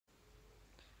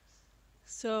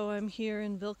So I'm here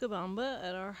in Vilcabamba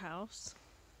at our house,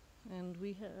 and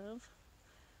we have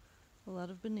a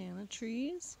lot of banana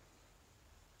trees.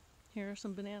 Here are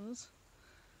some bananas.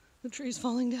 The tree's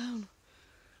falling down.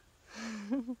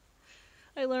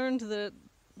 I learned that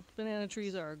banana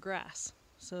trees are a grass,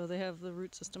 so they have the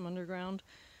root system underground,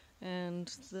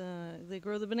 and they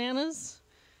grow the bananas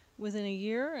within a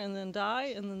year and then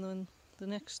die, and then the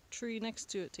next tree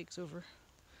next to it takes over,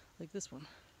 like this one.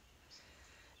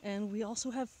 And we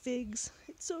also have figs.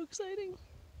 It's so exciting.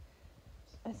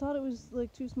 I thought it was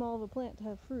like too small of a plant to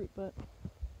have fruit, but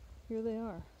here they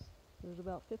are. There's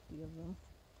about 50 of them.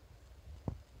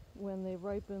 When they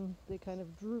ripen, they kind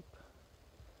of droop.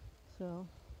 So,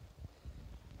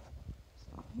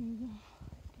 here you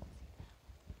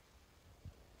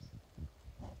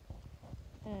go.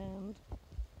 And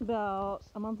about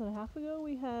a month and a half ago,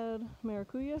 we had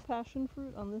maracuya, passion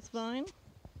fruit, on this vine.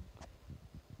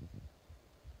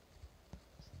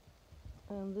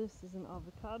 And this is an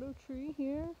avocado tree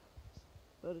here,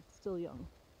 but it's still young.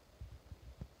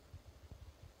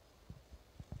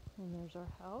 And there's our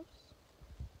house.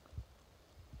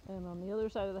 And on the other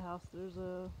side of the house, there's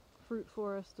a fruit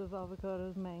forest of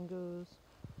avocados, mangoes,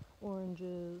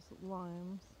 oranges,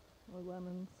 limes, or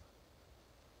lemons.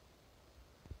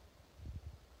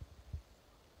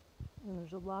 And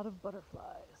there's a lot of butterflies.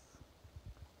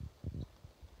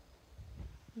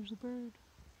 There's a bird.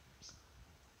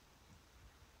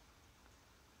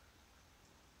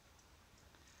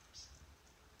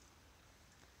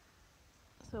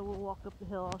 So we'll walk up the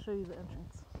hill. I'll show you the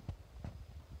entrance.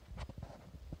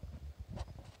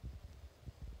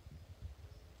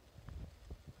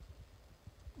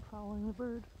 Following the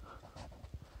bird.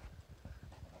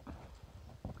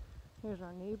 Here's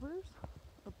our neighbors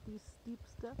up these steep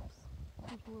steps.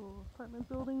 There's a little apartment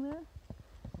building there.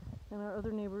 And our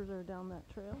other neighbors are down that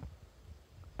trail.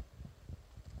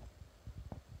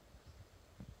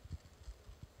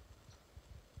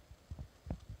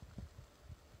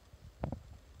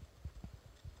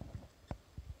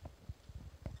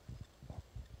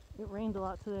 It rained a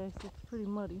lot today, so it's pretty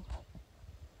muddy.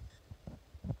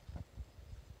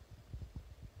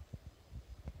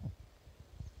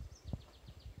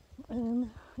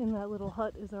 And in that little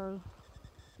hut is our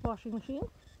washing machine.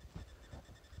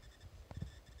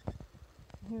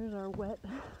 Here's our wet,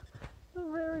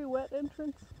 a very wet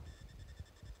entrance.